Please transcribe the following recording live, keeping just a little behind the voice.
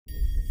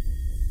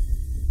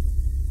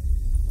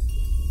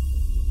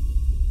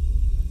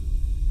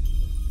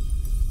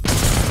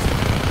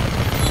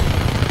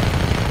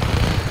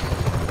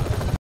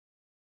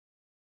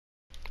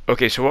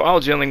Okay, so we're all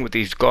dealing with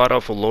these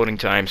god-awful loading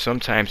times.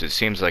 Sometimes it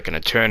seems like an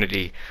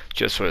eternity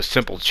just for a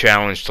simple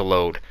challenge to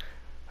load.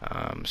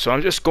 So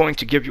I'm just going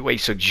to give you a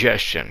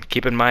suggestion.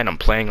 Keep in mind I'm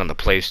playing on the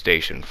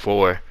PlayStation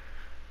 4.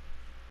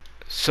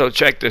 So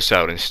check this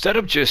out. Instead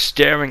of just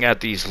staring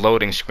at these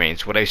loading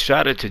screens, what I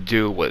started to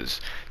do was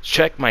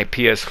check my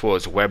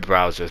PS4's web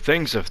browser,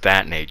 things of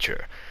that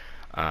nature.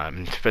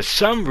 For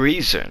some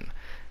reason,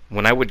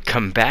 when I would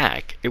come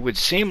back, it would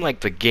seem like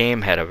the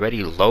game had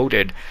already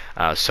loaded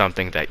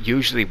something that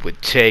usually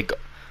would take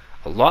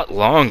a lot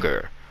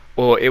longer,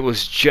 or it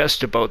was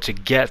just about to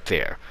get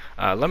there.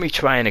 Let me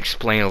try and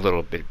explain a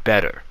little bit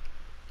better.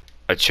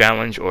 A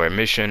challenge or a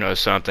mission or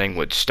something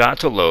would start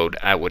to load,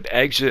 I would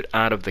exit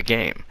out of the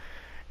game,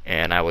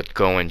 and I would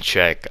go and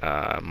check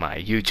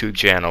my YouTube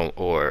channel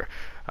or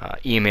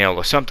email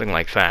or something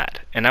like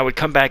that. And I would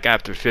come back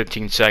after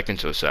 15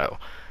 seconds or so.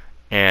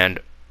 And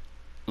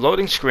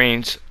loading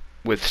screens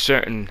with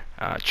certain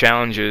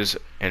challenges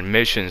and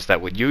missions that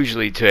would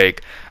usually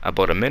take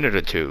about a minute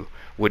or two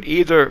would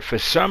either, for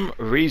some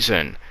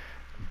reason,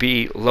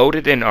 be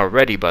loaded in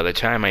already by the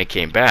time I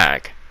came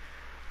back,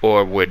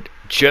 or would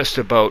just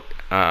about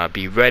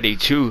be ready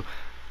to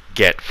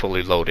get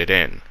fully loaded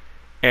in.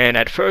 And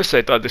at first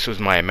I thought this was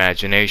my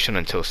imagination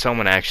until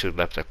someone actually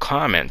left a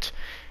comment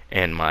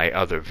in my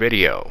other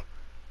video.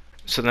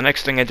 So the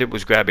next thing I did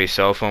was grab a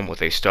cell phone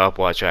with a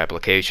stopwatch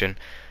application,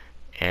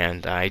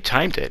 and I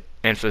timed it.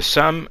 And for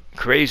some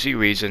crazy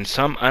reason,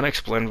 some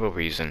unexplainable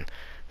reason,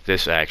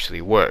 this actually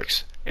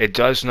works. It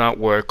does not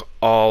work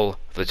all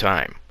the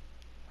time,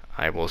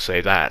 I will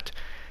say that.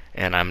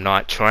 And I'm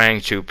not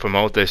trying to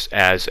promote this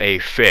as a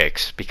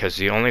fix, because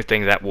the only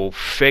thing that will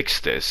fix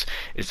this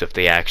is if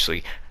they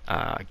actually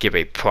give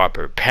a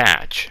proper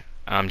patch.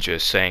 I'm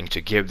just saying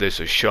to give this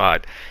a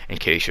shot in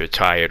case you're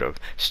tired of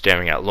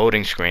staring at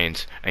loading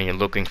screens and you're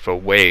looking for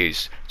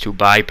ways to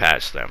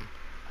bypass them.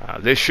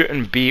 This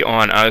shouldn't be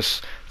on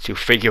us to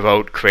figure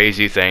out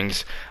crazy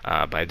things.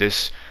 By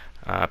this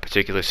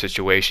particular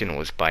situation, it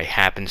was by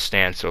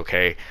happenstance,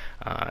 okay?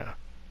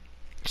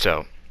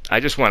 So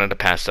I just wanted to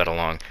pass that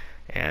along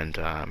and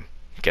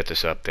get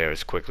this up there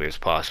as quickly as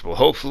possible.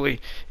 Hopefully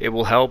it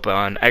will help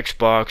on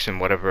Xbox and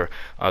whatever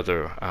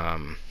other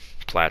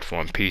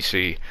platform,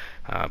 PC,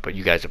 but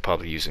you guys are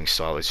probably using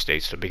solid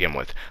states to begin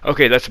with.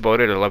 Okay, that's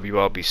about it. I love you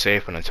all. Be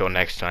safe, and until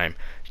next time,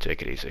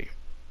 take it easy.